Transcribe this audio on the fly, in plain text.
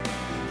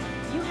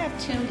have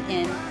tuned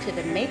in to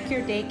the Make Your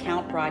Day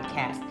Count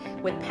broadcast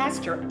with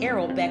Pastor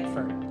Errol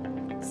Beckford,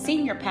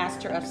 Senior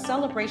Pastor of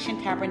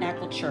Celebration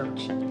Tabernacle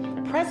Church,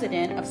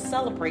 President of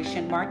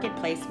Celebration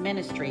Marketplace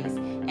Ministries,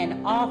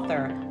 and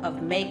author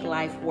of Make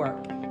Life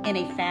Work in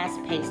a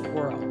Fast-Paced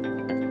World.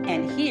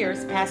 And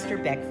here's Pastor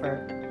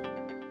Beckford.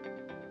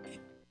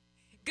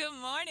 Good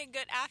morning,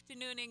 good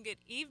afternoon, and good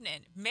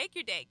evening. Make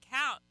your day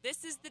count.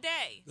 This is the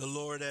day the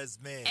Lord has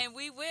made. and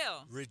we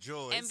will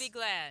Rejoice and be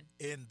glad.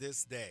 in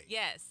this day.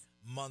 Yes.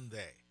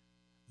 Monday.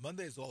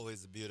 Monday is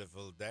always a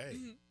beautiful day.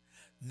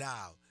 Mm-hmm.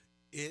 Now,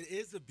 it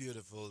is a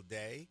beautiful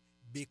day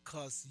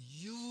because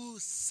you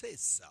say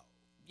so.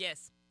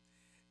 Yes.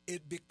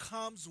 It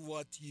becomes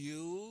what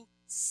you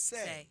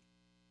say.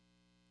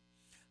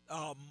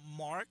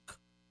 Mark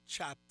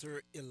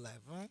chapter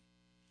 11,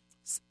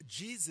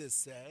 Jesus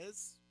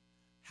says,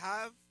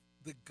 have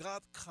the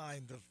God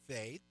kind of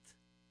faith.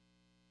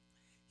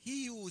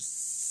 He who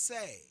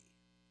say,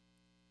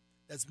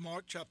 that's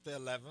Mark chapter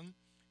 11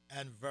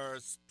 and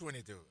verse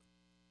 22.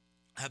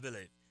 I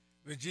believe,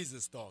 when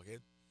Jesus talking.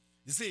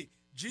 You see,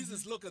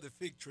 Jesus looked at the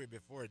fig tree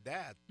before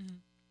that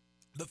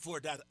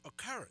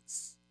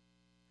occurrence.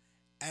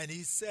 And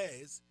he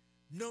says,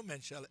 no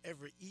man shall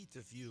ever eat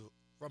of you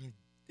from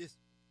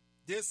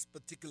this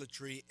particular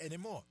tree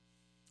anymore.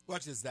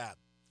 What is that?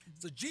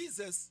 So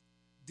Jesus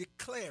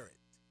declare it,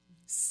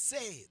 say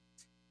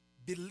it,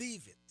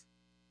 believe it.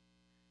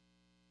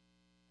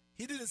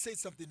 He didn't say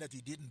something that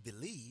he didn't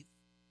believe.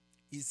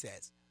 He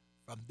says,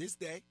 from this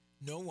day,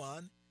 no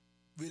one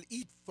will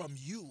eat from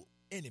you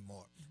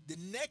anymore. The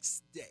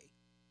next day,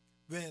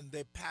 when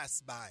they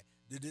passed by,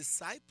 the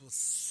disciples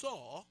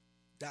saw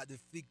that the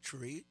fig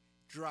tree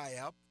dry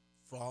up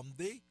from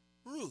the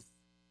root.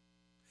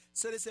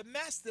 So they said,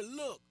 Master,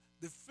 look,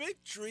 the fig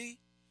tree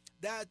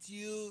that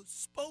you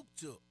spoke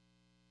to,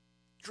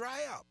 dry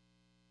up.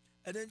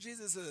 And then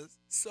Jesus says,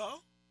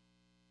 so?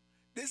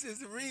 This is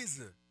the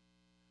reason.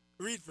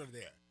 Read from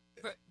there.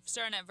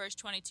 Starting at verse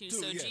 22.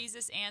 Yeah.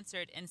 Jesus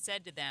answered and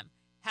said to them,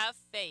 have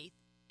faith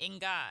in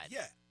God.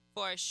 Yeah.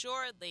 For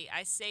assuredly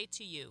I say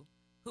to you,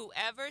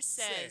 whoever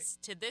says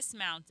to this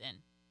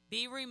mountain,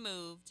 be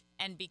removed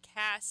and be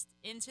cast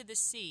into the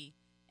sea,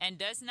 and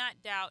does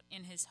not doubt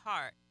in his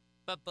heart,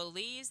 but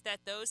believes that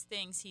those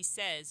things he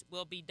says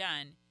will be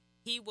done,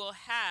 he will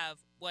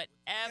have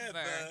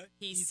whatever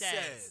he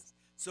says.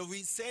 So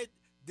we said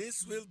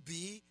this will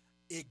be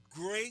a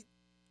great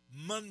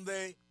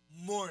Monday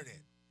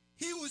morning.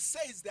 He who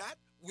says that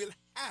will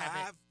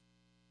have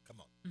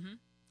come on. Mm-hmm.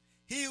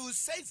 He who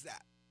says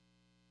that.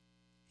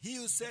 He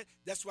who said,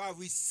 that's why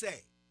we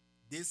say,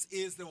 this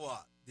is the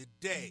what? The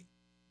day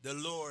the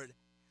Lord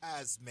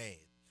has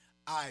made.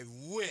 I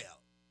will.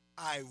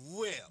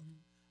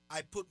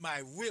 I put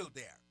my will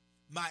there,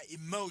 my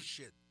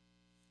emotion,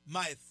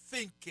 my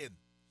thinking,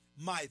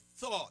 my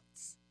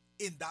thoughts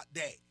in that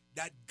day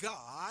that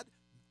God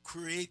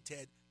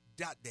created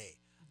that day.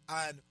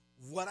 And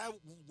what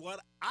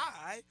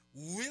I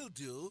will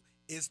do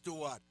is to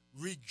what?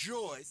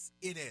 Rejoice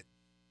in it.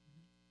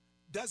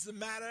 Doesn't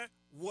matter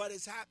what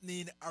is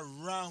happening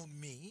around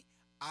me,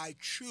 I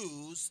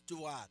choose to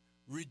what?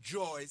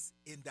 Rejoice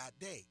in that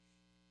day.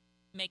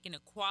 Making a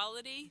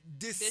quality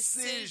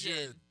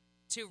Decision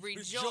to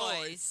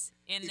rejoice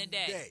in the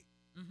day.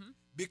 Mm-hmm.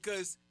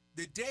 Because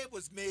the day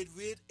was made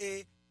with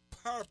a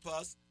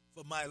purpose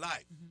for my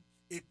life. Mm-hmm.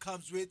 It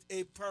comes with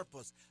a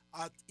purpose.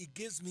 It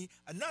gives me,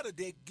 another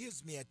day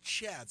gives me a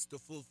chance to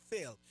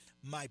fulfill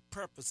my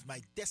purpose,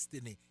 my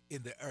destiny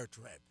in the earth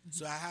realm. Mm-hmm.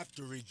 So I have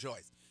to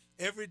rejoice.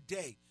 Every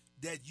day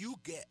that you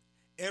get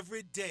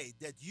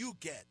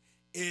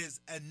is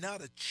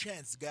another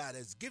chance God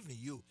has given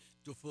you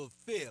to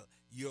fulfill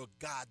your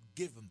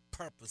God-given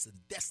purpose and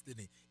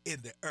destiny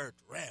in the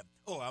earth realm.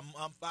 Oh,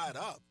 I'm fired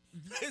up.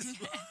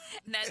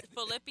 Now,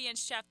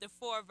 Philippians chapter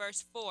 4,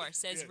 verse 4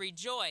 says,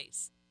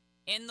 rejoice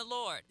in the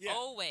Lord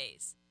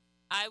always.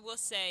 I will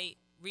say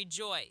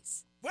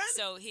rejoice. When?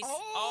 So he's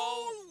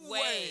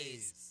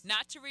always.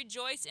 Not to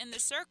rejoice in the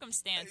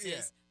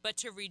circumstances, but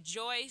to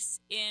rejoice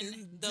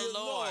in the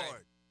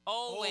Lord.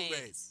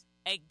 Always.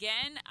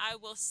 Again, I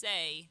will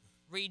say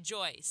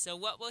rejoice. So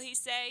what will he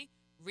say?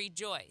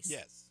 Rejoice.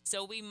 Yes.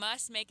 So we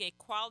must make a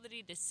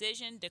quality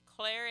decision,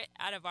 declare it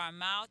out of our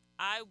mouth.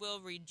 I will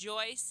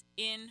rejoice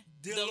in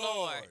the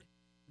Lord.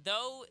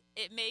 Though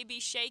it may be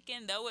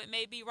shaken, though it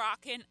may be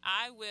rocking,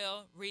 I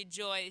will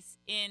rejoice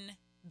in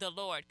the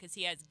Lord, because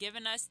he has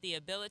given us the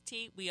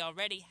ability. We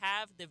already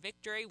have the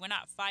victory. We're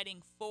not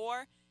fighting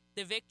for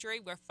the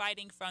victory. We're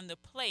fighting from the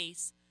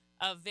place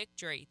of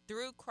victory.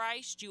 Through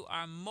Christ, you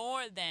are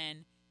more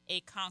than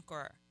a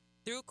conqueror.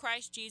 Through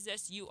Christ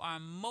Jesus, you are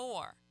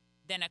more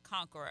than a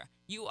conqueror.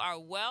 You are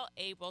well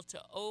able to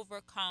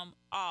overcome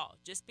all.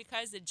 Just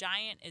because the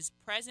giant is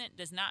present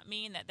does not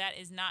mean that that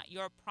is not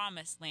your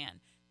promised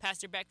land.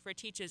 Pastor Beckford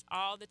teaches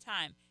all the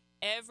time,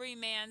 every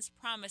man's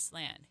promised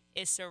land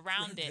is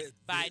surrounded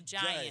by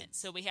giants.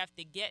 So we have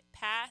to get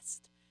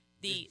past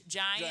the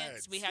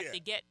giants. We have to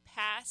get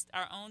past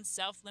our own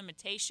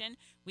self-limitation.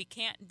 We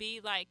can't be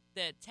like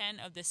the 10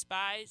 of the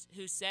spies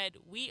who said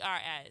we are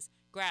as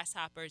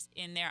grasshoppers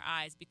in their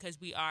eyes because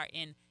we are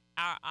in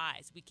our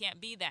eyes. We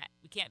can't be that.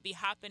 We can't be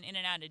hopping in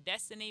and out of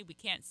destiny. We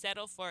can't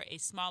settle for a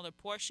smaller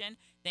portion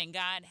than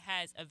God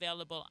has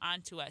available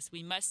unto us.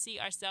 We must see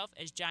ourselves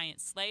as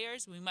giant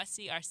slayers. We must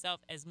see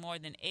ourselves as more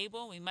than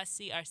able. We must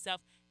see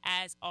ourselves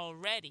as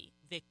already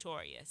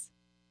victorious.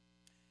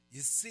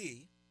 You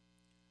see,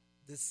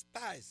 the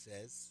spy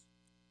says,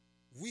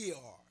 we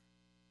are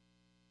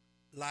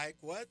like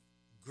what?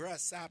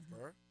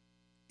 Grasshopper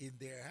in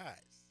their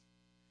eyes.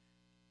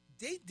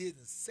 They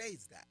didn't say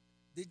that.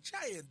 The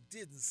giant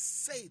didn't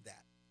say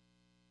that.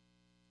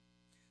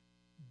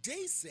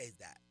 They say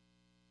that.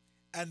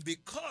 And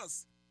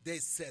because they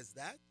says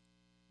that,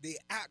 they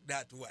act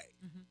that way.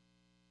 Mm-hmm.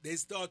 They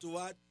start to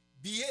what?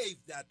 Behave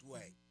that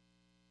way.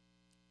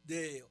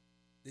 The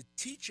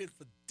teaching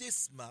for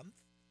this month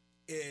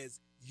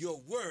is your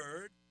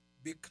word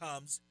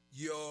becomes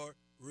your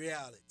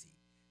reality.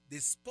 The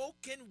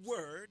spoken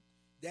word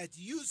that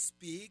you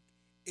speak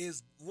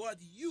is what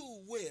you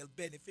will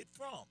benefit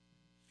from.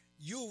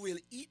 You will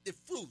eat the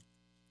fruit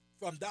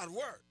from that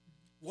word,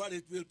 what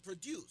it will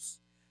produce.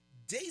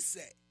 They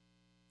say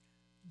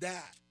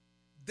that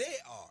they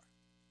are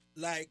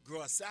like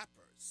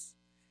grasshoppers.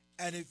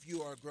 And if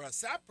you are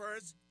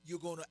grasshoppers, you're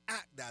going to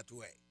act that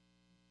way.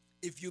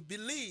 If you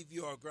believe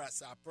you are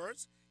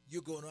grasshoppers,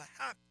 you're going to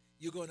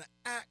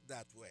act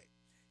that way.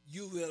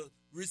 You will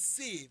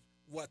receive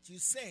what you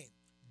say.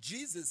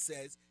 Jesus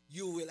says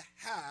you will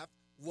have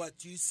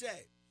what you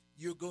say.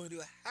 You're going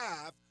to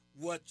have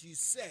what you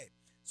say.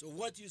 So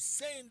what you're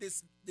saying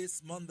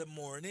this Monday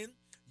morning,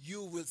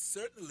 you will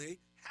certainly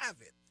have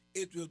it.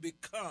 It will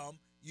become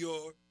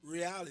your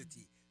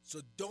reality.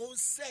 So don't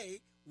say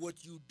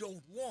what you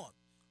don't want.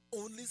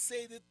 Only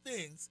say the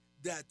things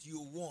that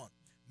you want.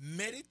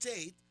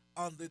 Meditate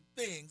on the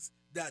things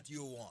that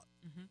you want.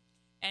 Mm-hmm.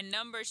 And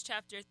Numbers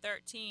chapter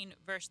 13,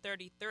 verse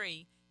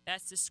 33,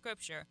 that's the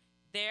scripture.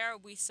 There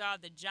we saw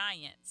the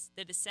giants,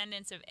 the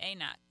descendants of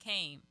Anak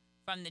came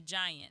from the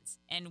giants,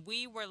 and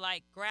we were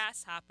like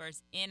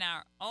grasshoppers in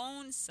our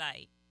own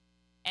sight,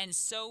 and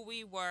so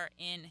we were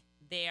in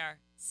their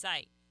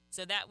sight.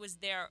 So that was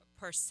their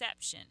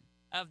perception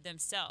of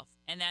themselves,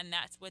 and then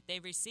that's what they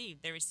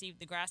received. They received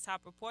the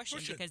grasshopper portion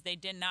because they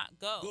did not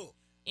go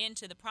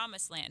into the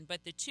promised land.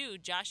 But the two,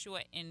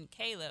 Joshua and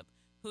Caleb,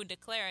 who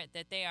declared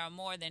that they are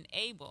more than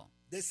able,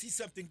 they see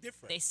something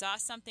different. They saw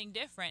something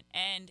different,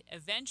 and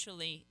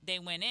eventually they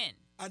went in.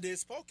 And they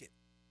spoke it.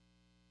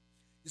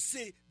 You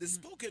see, the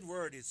spoken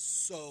word is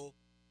so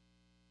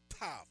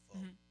powerful.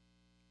 Mm-hmm.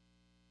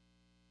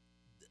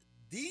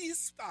 These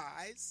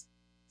spies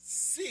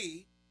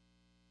see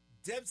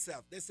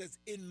themselves, this says,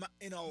 in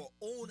our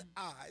own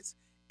eyes,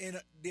 in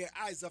their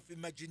eyes of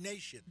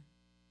imagination.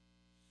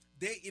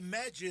 They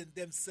imagine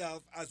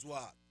themselves as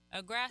what?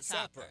 A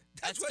grasshopper.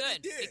 That's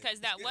good, because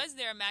that was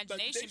their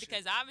imagination,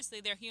 because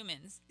obviously they're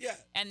humans. Yeah.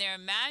 And they're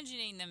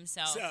imagining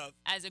themselves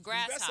as a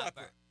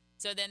grasshopper.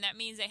 So then that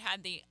means they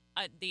had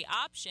the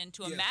option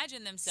to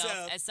imagine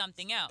themselves as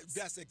something else.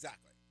 That's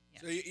exactly. Yeah.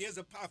 So here's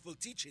a powerful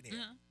teaching here.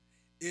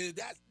 Mm-hmm.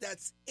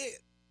 That's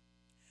it.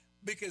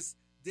 Because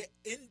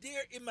in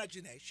their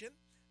imagination,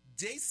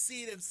 they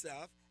see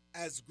themselves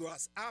as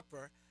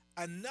grasshopper,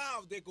 and now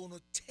they're going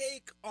to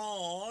take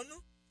on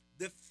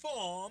the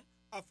form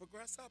of a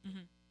grasshopper. Mm-hmm.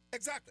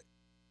 Exactly.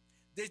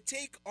 They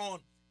take on,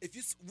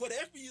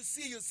 whatever you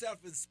see yourself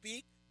and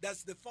speak,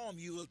 that's the form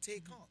you will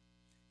take on.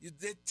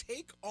 They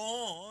take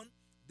on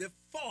the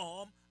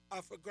form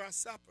of a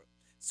grasshopper.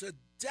 So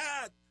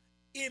that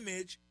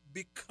image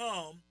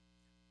become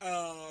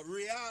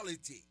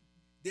reality.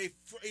 They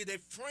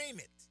frame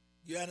it.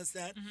 You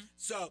understand? Mm-hmm.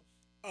 So,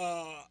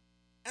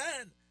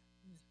 and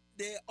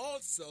they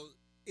also,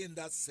 in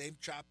that same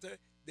chapter,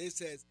 they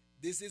says,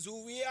 this is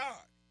who we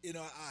are in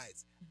our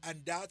eyes.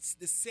 And that's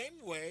the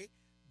same way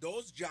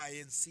those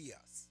giants see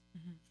us.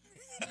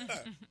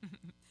 Mm-hmm.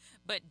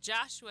 But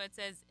Joshua, it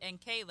says, and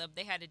Caleb,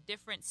 they had a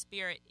different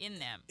spirit in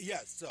them.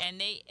 Yes. So. And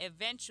they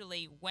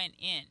eventually went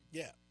in.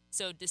 Yeah.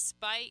 So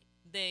despite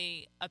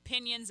the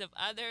opinions of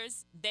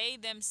others, they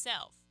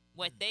themselves,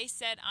 what they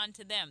said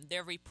unto them,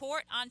 their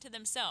report unto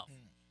themselves,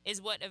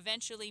 is what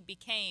eventually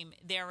became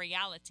their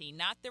reality.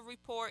 Not the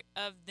report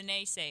of the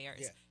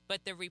naysayers,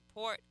 but the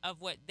report of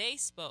what they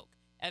spoke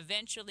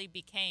eventually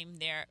became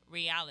their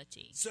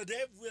reality. So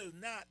they will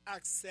not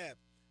accept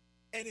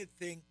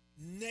anything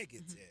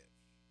negative.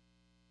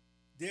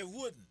 They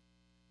wouldn't.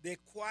 They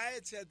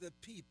quieted the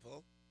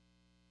people,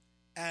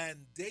 and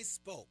they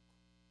spoke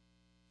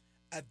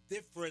a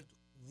different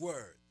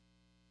word.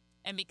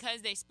 And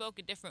because they spoke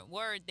a different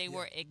word, they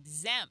were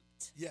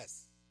exempt.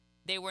 Yes.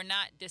 They were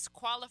not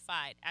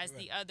disqualified as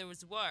the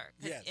others were.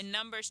 Yes. In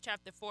Numbers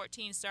chapter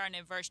 14, starting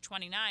at verse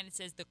 29, it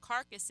says, the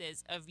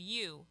carcasses of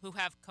you who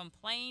have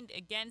complained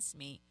against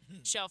me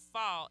shall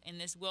fall in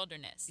this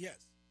wilderness.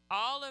 Yes.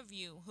 All of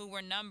you who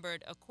were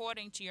numbered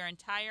according to your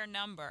entire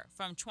number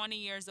from 20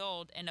 years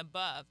old and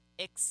above,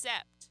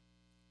 except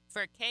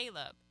for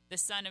Caleb the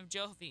son of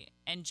Jophi,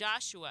 and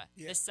Joshua,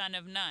 the son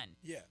of Nun.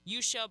 Yeah.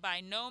 You shall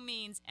by no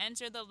means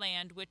enter the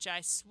land which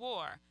I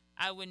swore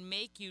I would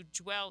make you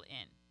dwell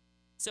in.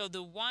 So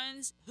the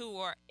ones who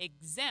are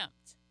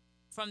exempt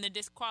from the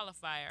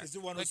disqualifier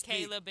were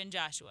Caleb and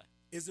Joshua.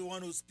 Is the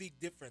one who speak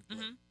differently.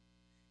 Mm-hmm.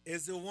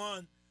 Is the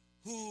one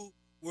who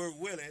were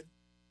willing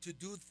to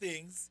do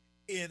things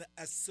in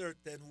a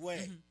certain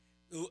way.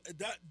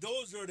 Mm-hmm.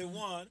 Those are the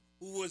one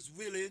who was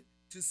willing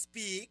to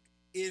speak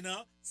in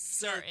a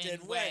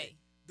certain way.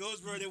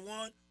 Those were the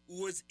one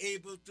who was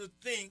able to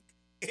think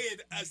in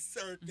a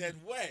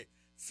certain way.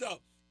 So,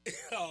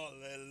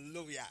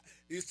 hallelujah.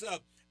 So,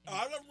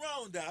 all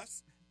around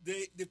us,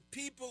 the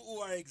people who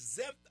are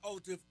exempt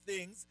out of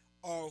things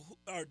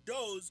are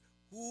those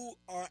who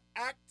are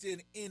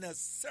acting in a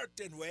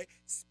certain way,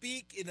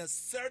 speak in a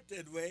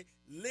certain way,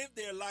 live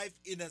their life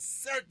in a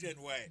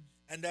certain way.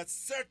 And that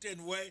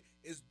certain way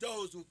is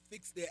those who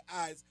fix their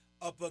eyes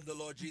upon the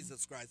Lord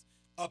Jesus Christ,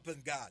 upon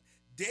God.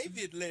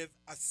 David lived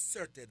a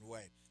certain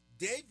way.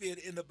 David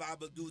in the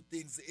Bible do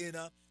things in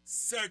a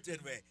certain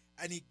way.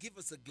 And he give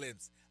us a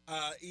glimpse.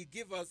 He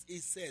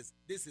says,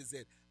 this is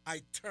it.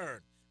 I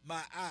turn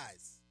my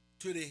eyes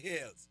to the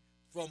hills,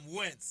 from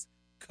whence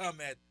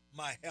cometh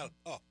my help.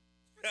 Oh.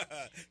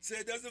 So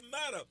it doesn't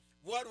matter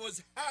what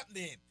was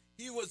happening.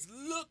 He was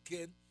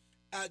looking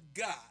at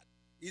God.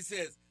 He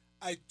says,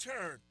 I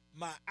turn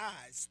my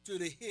eyes to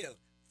the hill,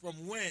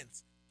 from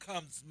whence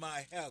comes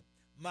my help.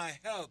 My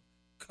help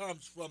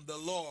comes from the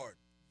Lord,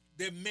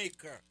 the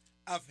maker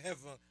of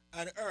heaven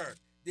and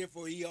earth.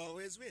 Therefore, he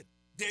always wins.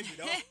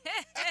 David,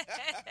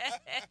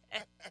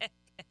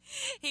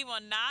 He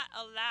will not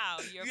allow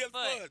your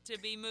foot to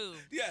be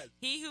moved. Yes.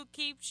 He who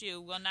keeps you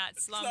will not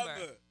slumber.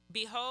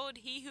 Behold,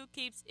 he who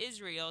keeps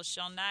Israel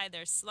shall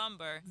neither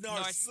slumber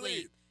nor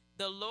sleep.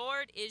 The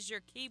Lord is your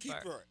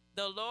keeper.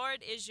 The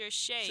Lord is your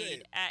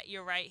shade at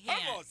your right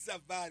hand. Come on,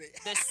 somebody.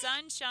 The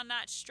sun shall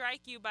not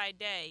strike you by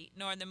day,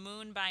 nor the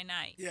moon by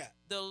night. Yeah.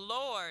 The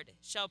Lord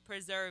shall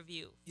preserve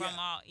you from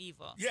all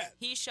evil. Yes.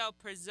 He shall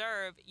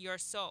preserve your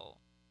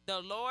soul. The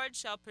Lord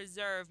shall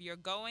preserve your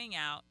going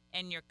out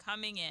and your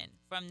coming in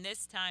from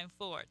this time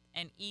forth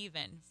and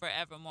even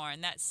forevermore.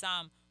 And that's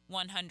Psalm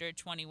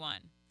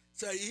 121.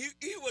 So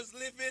he was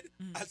living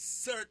a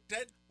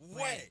certain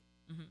way.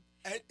 Mm-hmm.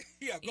 And,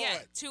 go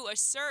ahead. To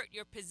assert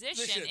your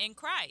position in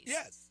Christ.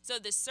 Yes. So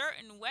the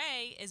certain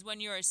way is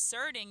when you're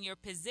asserting your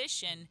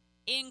position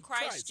in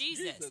Christ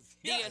Jesus.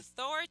 The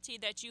authority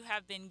that you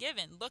have been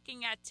given,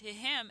 looking at to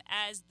him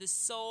as the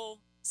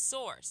sole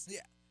source.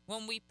 Yeah.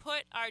 When we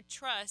put our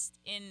trust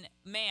in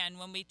man,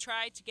 when we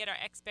try to get our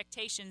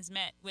expectations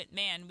met with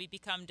man, we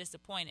become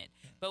disappointed.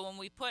 But when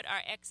we put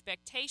our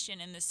expectation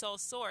in the sole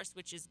source,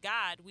 which is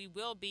God, we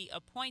will be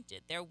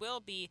appointed. There will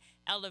be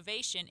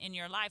elevation in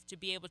your life to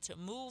be able to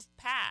move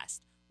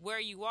past where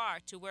you are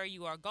to where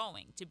you are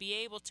going, to be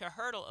able to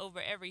hurdle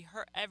over every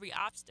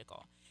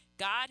obstacle.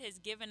 God has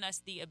given us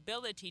the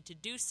ability to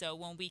do so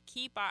when we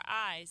keep our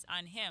eyes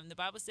on him. The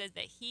Bible says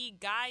that he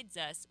guides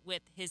us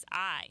with his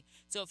eye.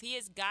 So if he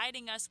is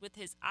guiding us with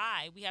his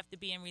eye, we have to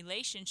be in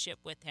relationship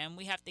with him.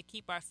 We have to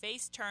keep our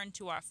face turned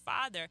to our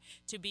Father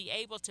to be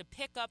able to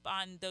pick up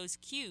on those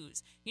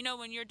cues. You know,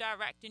 when you're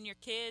directing your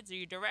kids or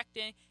you're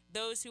directing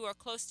those who are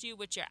close to you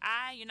with your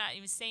eye, you're not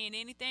even saying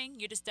anything.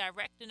 You're just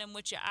directing them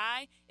with your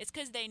eye. It's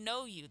because they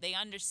know you. They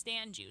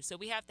understand you. So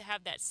we have to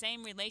have that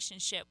same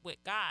relationship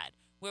with God,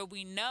 where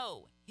we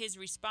know his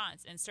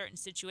response in certain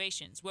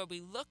situations, where we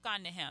look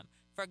unto him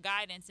for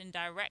guidance and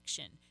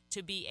direction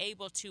to be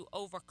able to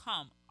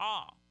overcome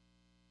all,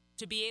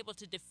 to be able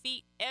to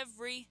defeat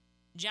every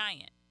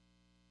giant.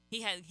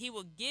 He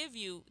will give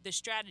you the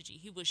strategy.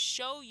 He will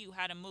show you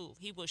how to move.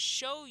 He will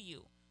show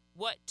you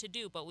what to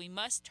do, but we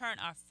must turn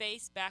our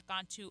face back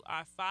onto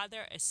our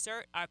Father,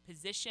 assert our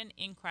position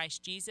in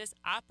Christ Jesus,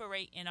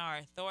 operate in our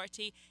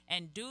authority,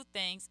 and do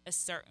things a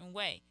certain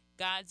way.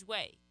 God's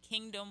way,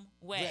 kingdom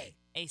way.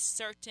 A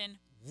certain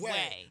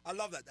way. I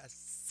love that. A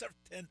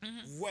certain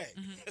way.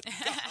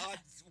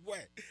 God's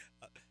way.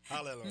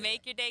 Hallelujah.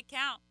 Make your day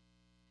count.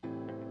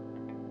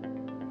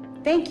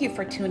 Thank you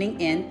for tuning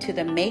in to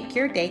the Make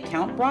Your Day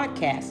Count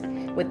broadcast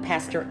with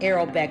Pastor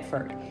Errol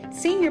Beckford,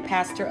 Senior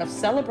Pastor of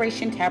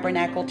Celebration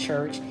Tabernacle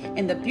Church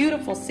in the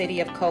beautiful city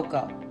of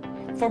Cocoa.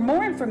 For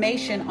more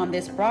information on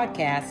this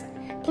broadcast,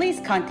 please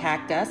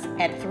contact us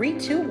at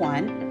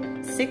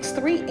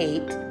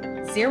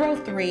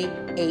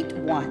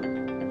 321-638-0381.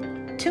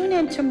 Tune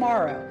in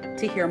tomorrow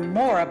to hear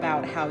more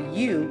about how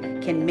you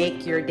can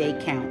make your day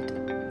count.